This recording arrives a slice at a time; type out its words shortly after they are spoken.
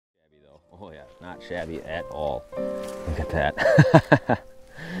Oh yeah, not shabby at all. Look at that.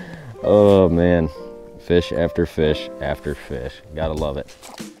 Oh man, fish after fish after fish. Gotta love it.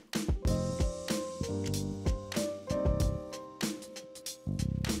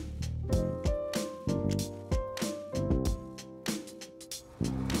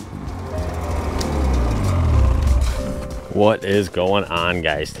 What is going on,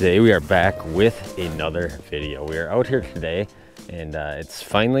 guys? Today we are back with another video. We are out here today and it's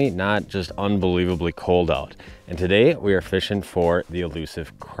finally not just unbelievably cold out. And today we are fishing for the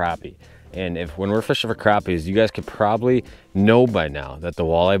elusive crappie. And when we're fishing for crappies, you guys could probably know by now that the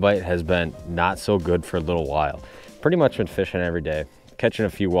walleye bite has been not so good for a little while. Pretty much been fishing every day, catching a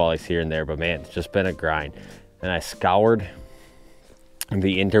few walleyes here and there, but man, it's just been a grind. And I scoured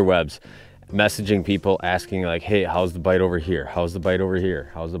the interwebs, messaging people asking like, hey, how's the bite over here? How's the bite over here?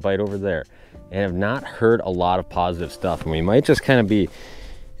 How's the bite over there? And I've not heard a lot of positive stuff. And we might just kind of be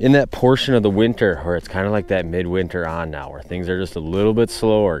in that portion of the winter where it's kind of like that midwinter on now, where things are just a little bit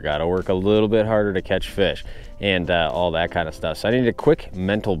slower, got to work a little bit harder to catch fish and all that kind of stuff. So I need a quick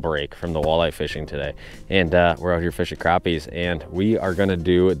mental break from the walleye fishing today. And we're out here fishing crappies, and we are gonna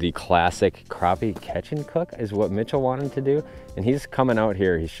do the classic crappie catch and cook is what Mitchell wanted to do. And he's coming out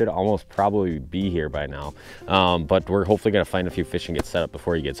here. He should almost probably be here by now. But we're hopefully gonna find a few fish and get set up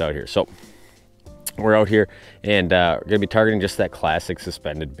before he gets out here. So we're out here and we're gonna be targeting just that classic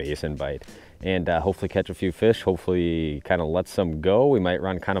suspended basin bite and hopefully catch a few fish, hopefully kind of let some go. We might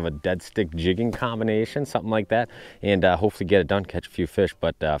run kind of a dead stick jigging combination, something like that, and hopefully get it done, catch a few fish.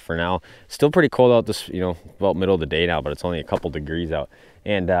 But for now, still pretty cold out this, about middle of the day now, but it's only a couple degrees out.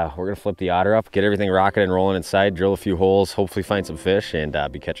 And we're gonna flip the otter up, get everything rocking and rolling inside, drill a few holes, hopefully find some fish, and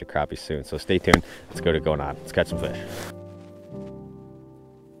be catching crappie soon. So stay tuned, let's go to going on, let's catch some fish.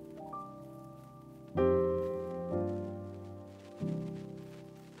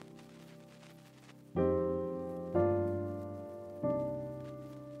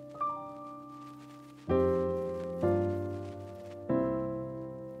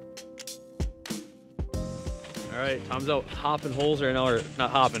 All right, Tom's out hopping holes right now, or not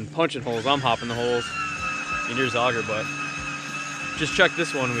hopping, punching holes. I'm hopping the holes. And here's the auger butt. Just check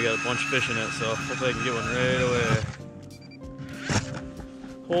this one, we got a bunch of fish in it, so hopefully I can get one right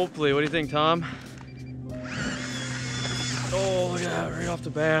away. Hopefully, what do you think, Tom? Oh, look at that, right off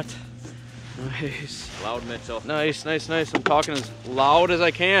the bat. Nice. Loud, Mitchell. Nice, nice, nice. I'm talking as loud as I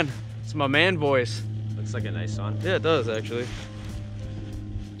can. It's my man voice. Looks like a nice one. Yeah, it does, actually.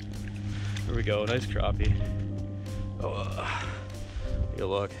 There we go, nice crappie. Oh, take a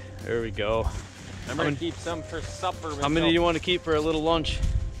look. There we go. I'm gonna keep some for supper. How many do you want to keep for a little lunch?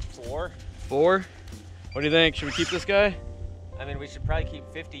 4. 4? What do you think? Should we keep this guy? I mean, we should probably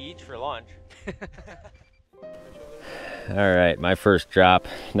keep 50 each for lunch. All right, my first drop.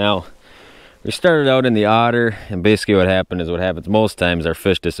 Now, we started out in the otter, and basically what happened is what happens most times, our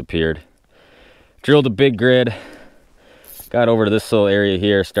fish disappeared. Drilled a big grid, got over to this little area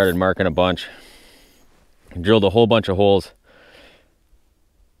here, started marking a bunch. Drilled a whole bunch of holes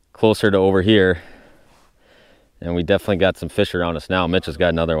closer to over here, and we definitely got some fish around us now. Mitch has got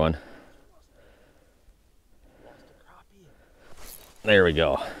another one. There we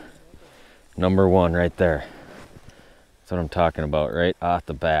go. Number 1 right there. That's what I'm talking about, right off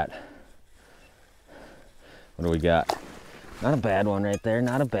the bat. What do we got? Not a bad one right there,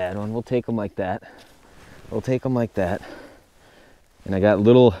 not a bad one. We'll take them like that. We'll take them like that. And I got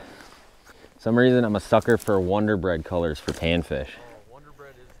little, some reason I'm a sucker for Wonder Bread colors for panfish. Oh, Wonder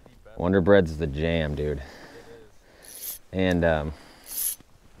Bread is the best. Wonder Bread's the jam, dude. It is. And I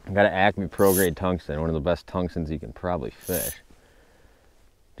got an Acme Pro Grade tungsten, one of the best tungstens you can probably fish.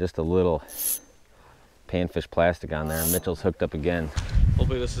 Just a little panfish plastic on there, and Mitchell's hooked up again.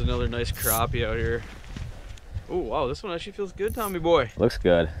 Hopefully this is another nice crappie out here. Oh wow, this one actually feels good, Tommy boy. Looks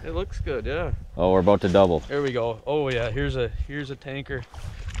good. It looks good, yeah. Oh, we're about to double. There we go. Oh yeah, here's a tanker.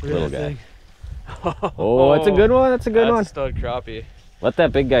 Little guy. Oh, that's a good one. That's a good one. That's a stud crappie. Let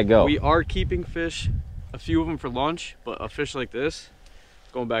that big guy go. We are keeping fish, a few of them for lunch, but a fish like this,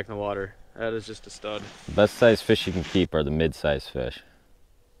 going back in the water. That is just a stud. The best size fish you can keep are the mid-size fish.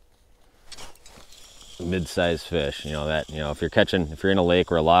 Mid-size fish, if you're in a lake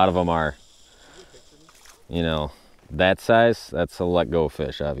where a lot of them are, that size, that's a let-go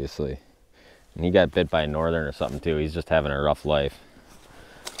fish, obviously. And he got bit by a northern or something too. He's just having a rough life.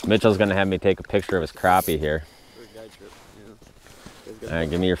 Mitchell's gonna have me take a picture of his crappie here. All right,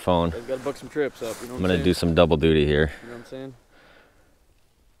 give me your phone. Guys gotta book some trips up. I'm gonna do some double duty here. You know what I'm saying?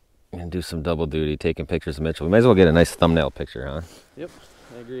 I'm gonna do some double duty, taking pictures of Mitchell. We might as well get a nice thumbnail picture, huh? Yep,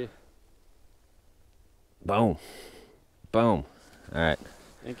 I agree. Boom. Boom. All right.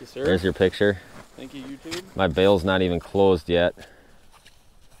 Thank you, sir. There's your picture. Thank you, YouTube. My bail's not even closed yet.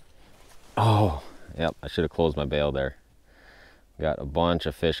 Oh, yep, I should have closed my bail there. Got a bunch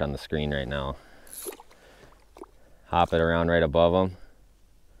of fish on the screen right now. Hop it around right above them.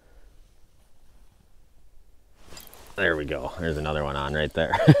 There we go. There's another one on right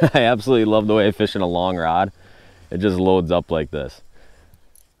there. I absolutely love the way I fish in a long rod. It just loads up like this.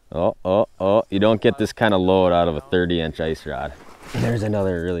 Oh, oh, oh. You don't get this kind of load out of a 30-inch ice rod. There's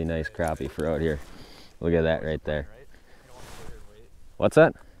another really nice crappie for out here. Look at that right there. What's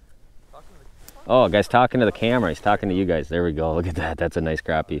that? Oh, guy's talking to the camera. He's talking to you guys. There we go. Look at that. That's a nice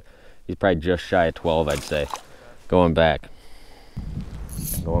crappie. He's probably just shy of 12, I'd say. Going back.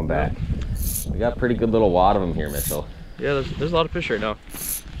 Going back. We got a pretty good little wad of them here, Mitchell. Yeah, there's a lot of fish right now.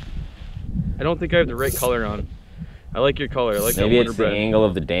 I don't think I have the right color on. I like your color. I like that Maybe it's Wonder the Bread. angle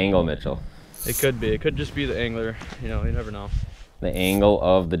of the dangle, Mitchell. It could be. It could just be the angler. You know, you never know. The angle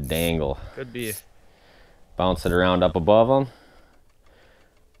of the dangle. Could be. Bounce it around up above them.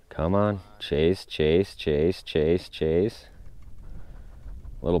 Come on. Chase, chase, chase, chase, chase.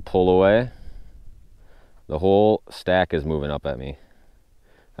 Little pull away. The whole stack is moving up at me.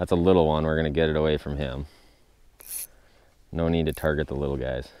 That's a little one. We're going to get it away from him. No need to target the little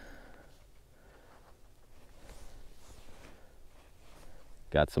guys.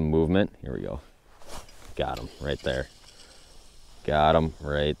 Got some movement. Here we go. Got him right there. Got him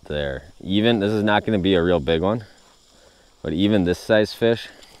right there. Even, this is not going to be a real big one, but even this size fish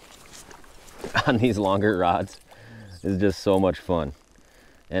on these longer rods is just so much fun.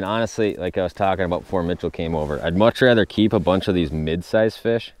 And honestly, like I was talking about before Mitchell came over, I'd much rather keep a bunch of these mid-size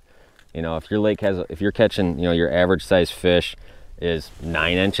fish. You know, if your lake has, if you're catching, you know, your average size fish is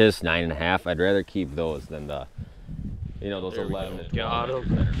 9 inches, 9.5, I'd rather keep those than the, you know, those 11 and 12 Got inches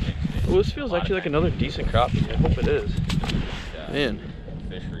him. that are mixed in. Well, this feels actually like another decent crappie. I hope it is. Yeah, Man.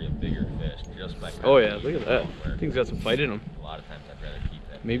 Fishery of bigger fish just by Oh yeah, look at that. Thing's got some fight in him. a lot of times I'd rather keep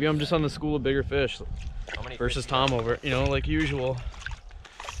that. Maybe I'm just on the school of bigger fish How many versus fish Tom over, you know, like usual.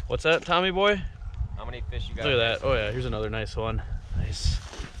 What's that, Tommy boy? How many fish you got? Look at that. Oh yeah, here's another nice one. Nice.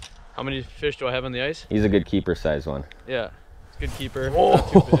 How many fish do I have on the ice? He's a good keeper size one. Yeah, it's a good keeper.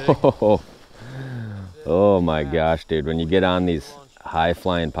 Not too big. Oh, oh my gosh, dude. When you get on these high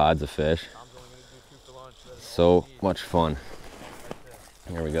flying pods of fish, so much fun.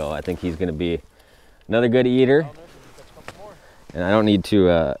 Here we go. I think he's gonna be another good eater. And I don't need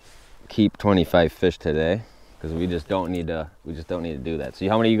to keep 25 fish today because we just don't need to do that. So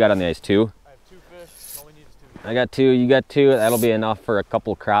how many you got on the ice? 2? I have 2 fish. All we need is 2. I got 2, you got 2. That'll be enough for a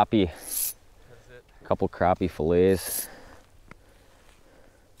couple crappie. That's it. Couple crappie fillets.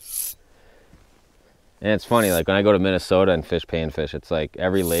 And it's funny, like when I go to Minnesota and fish panfish, it's like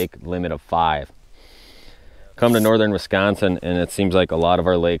every lake limit of 5. Come to northern Wisconsin and it seems like a lot of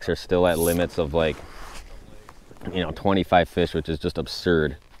our lakes are still at limits of like, you know, 25 fish, which is just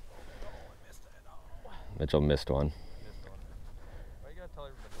absurd. Mitchell missed one.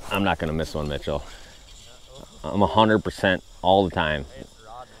 I'm not gonna miss one, Mitchell. I'm 100% all the time,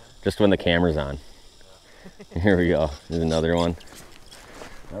 just when the camera's on. Here we go. There's another one.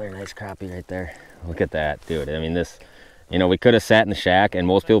 Another nice crappie right there. Look at that, dude. I mean, this, you know, we could have sat in the shack, and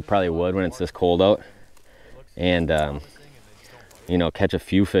most people probably would when it's this cold out, and you know, catch a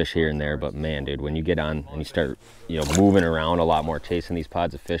few fish here and there. But man, dude, when you get on and you start, you know, moving around a lot more, chasing these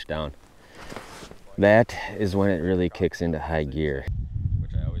pods of fish down, that is when it really kicks into high gear.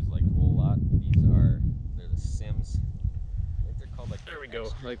 Which I always like a whole lot. They're the Sims. I think they're called like. There we go.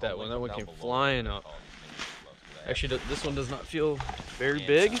 I like that one. That one came flying up. Actually, this one does not feel very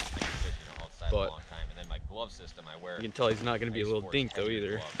big, but you can tell he's not going to be a little dink though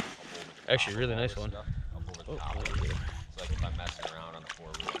either. Actually, really nice one.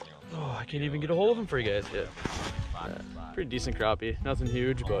 Oh, I can't even get a hold of him for you guys yet. Pretty decent crappie. Nothing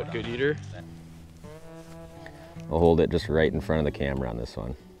huge, but good eater. I'll hold it just right in front of the camera on this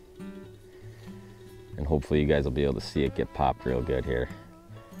one. And hopefully you guys will be able to see it get popped real good here.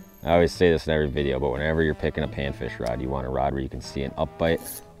 I always say this in every video, but whenever you're picking a panfish rod, you want a rod where you can see an up bite,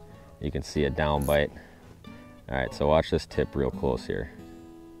 you can see a down bite. All right, so watch this tip real close here.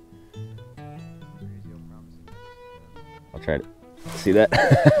 I'll try to see that.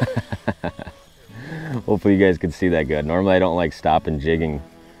 Hopefully you guys can see that good. Normally I don't like stopping jigging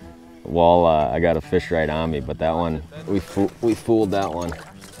while I got a fish right on me, but that one, we fooled that one.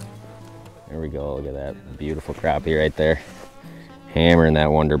 There we go, look at that beautiful crappie right there. Hammering that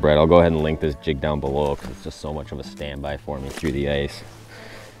Wonder Bread. I'll go ahead and link this jig down below because it's just so much of a standby for me through the ice.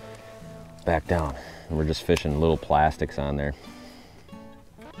 Back down, and we're just fishing little plastics on there.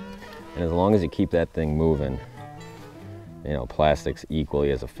 And as long as you keep that thing moving, you know, plastic's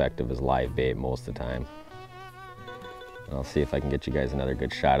equally as effective as live bait most of the time. And I'll see if I can get you guys another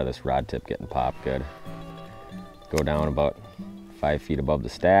good shot of this rod tip getting popped good. Go down about 5 feet above the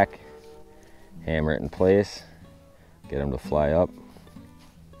stack, hammer it in place, get them to fly up.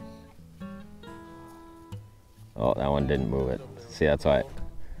 Oh, that one didn't move it. See, that's why.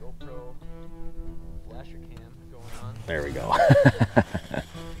 GoPro flasher cam going on. There we go.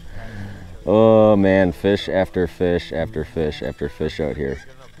 Oh man, fish after fish after fish after fish out here.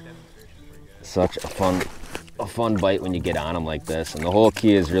 Such a fun bite when you get on them like this. And the whole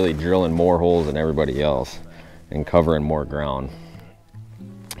key is really drilling more holes than everybody else and covering more ground.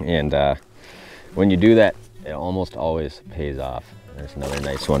 And when you do that, it almost always pays off. There's another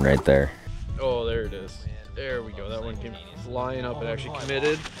nice one right there. Oh, there it is. There we go. That one came flying up and actually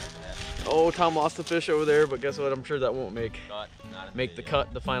committed. Oh, Tom lost the fish over there, but guess what? I'm sure that won't make the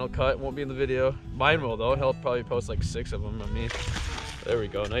cut, the final cut. Won't be in the video. Mine will though. He'll probably post like 6 of them on me. There we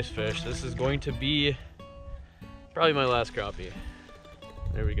go. Nice fish. This is going to be probably my last crappie.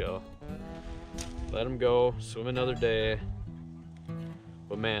 There we go. Let him go. Swim another day.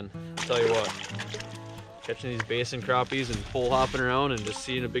 But man, I'll tell you what. Catching these basin crappies and pole hopping around and just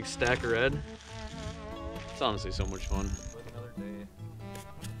seeing a big stack of red. It's honestly so much fun.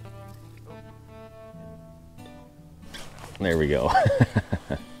 There we go.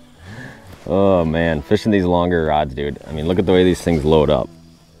 Oh man, fishing these longer rods, dude. I mean, look at the way these things load up.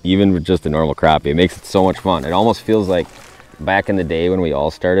 Even with just a normal crappie, it makes it so much fun. It almost feels like back in the day when we all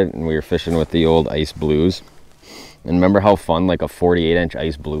started and we were fishing with the old ice blues. And remember how fun like a 48-inch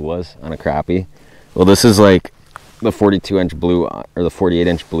ice blue was on a crappie? Well, this is like the 42-inch blue or the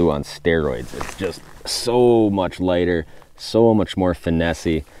 48-inch blue on steroids. It's just so much lighter, so much more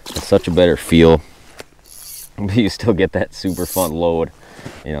finessey. It's such a better feel. But you still get that super fun load,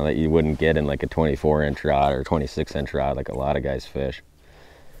 you know, that you wouldn't get in like a 24-inch rod or 26-inch rod like a lot of guys fish.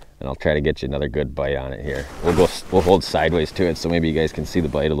 And I'll try to get you another good bite on it here. We'll hold sideways to it so maybe you guys can see the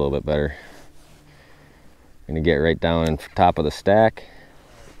bite a little bit better. I'm gonna get right down on top of the stack,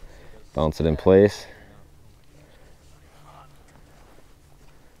 bounce it in place.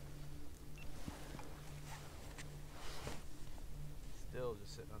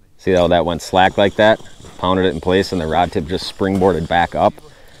 See how that went slack like that? Pounded it in place and the rod tip just springboarded back up.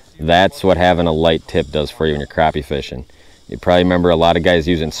 That's what having a light tip does for you when you're crappie fishing. You probably remember a lot of guys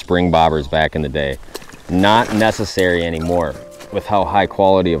using spring bobbers back in the day. Not necessary anymore with how high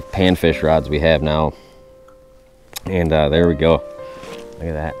quality of panfish rods we have now. And there we go. Look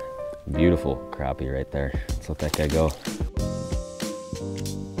at that. Beautiful crappie right there. Let's let that guy go.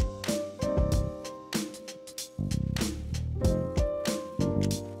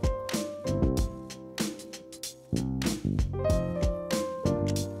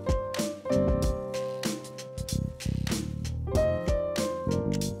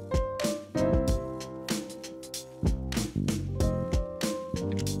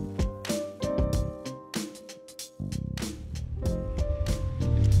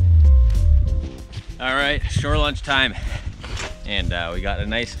 All right, shore lunch time. And we got a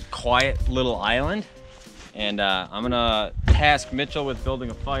nice quiet little island. And I'm gonna task Mitchell with building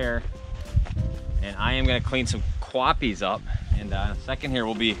a fire. And I am gonna clean some crappies up. And in a second here,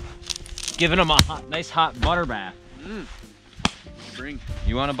 we'll be giving them a nice hot butter bath. Spring.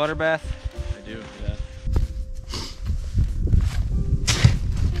 You want a butter bath? I do, yeah.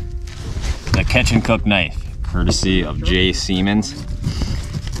 The catch and cook knife, courtesy of Jay Siemens.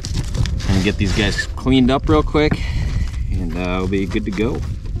 And get these guys cleaned up real quick, and we'll be good to go.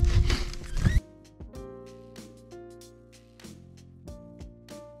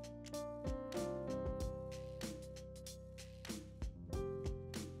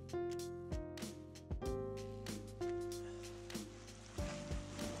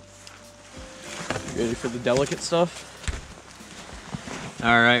 Ready for the delicate stuff?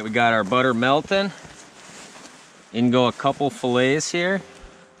 All right, we got our butter melting. In go a couple fillets here.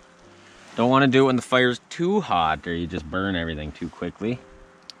 Don't want to do it when the fire's too hot or you just burn everything too quickly.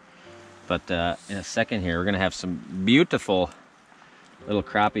 But in a second here, we're gonna have some beautiful little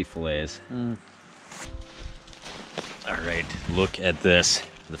crappie fillets. All right, look at this.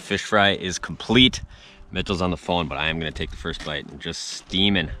 The fish fry is complete. Mitchell's on the phone, but I am gonna take the first bite and just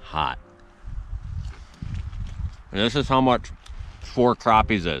steaming hot. And this is how much 4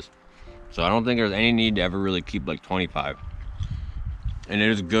 crappies is. So I don't think there's any need to ever really keep like 25. And it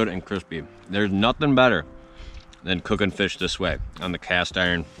is good and crispy. There's nothing better than cooking fish this way on the cast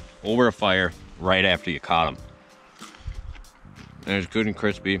iron over a fire right after you caught them. And it's good and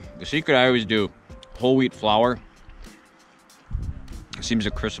crispy. The secret I always do, whole wheat flour. It seems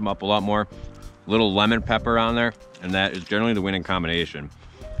to crisp them up a lot more. Little lemon pepper on there. and that is generally the winning combination.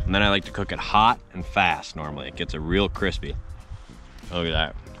 And then I like to cook it hot and fast normally. It gets it real crispy. Look at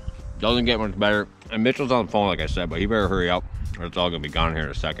that. Doesn't get much better. And Mitchell's on the phone, like I said, but he better hurry up or it's all gonna be gone here in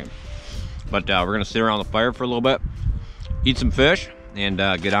a second. But we're gonna sit around the fire for a little bit, eat some fish, and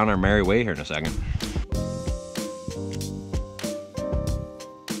get on our merry way here in a second.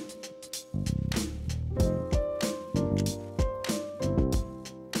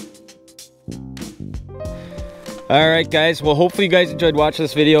 All right, guys. Well, hopefully you guys enjoyed watching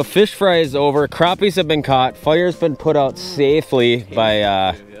this video. Fish fry is over. Crappies have been caught. Fire's been put out safely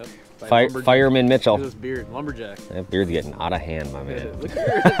by Fireman Mitchell. Look at this beard, lumberjack. That beard's getting out of hand, my man.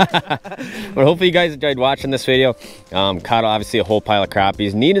 But hopefully you guys enjoyed watching this video. Caught obviously a whole pile of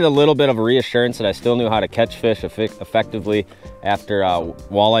crappies. Needed a little bit of a reassurance that I still knew how to catch fish effectively after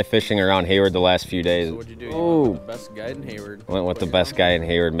walleye fishing around Hayward the last few days. So what'd you do? You went with the best guy in Hayward. Went with the best guy in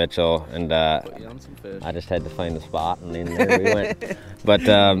Hayward, Mitchell, and put you on some fish. I just had to find the spot, and then there we went. But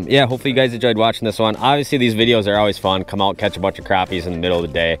yeah, hopefully you guys enjoyed watching this one. Obviously these videos are always fun. Come out, catch a bunch of crappies in the middle of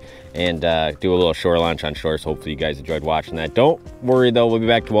the day, and do a little shore lunch on shore. So hopefully you guys enjoyed watching that. Don't worry though, we'll be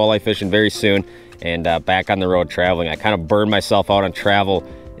back to walleye fishing very soon, and back on the road traveling. I kind of burned myself out on travel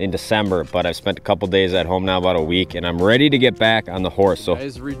in December, but I've spent a couple days at home now, about a week, and I'm ready to get back on the horse. So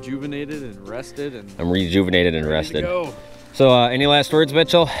guys, rejuvenated and rested, and I'm rejuvenated and rested. Go. So any last words,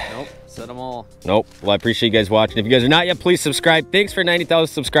 Mitchell? Nope, said them all. Nope. Well, I appreciate you guys watching. If you guys are not yet, please subscribe. Thanks for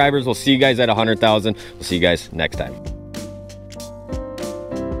 90,000 subscribers. We'll see you guys at 100,000. We'll see you guys next time.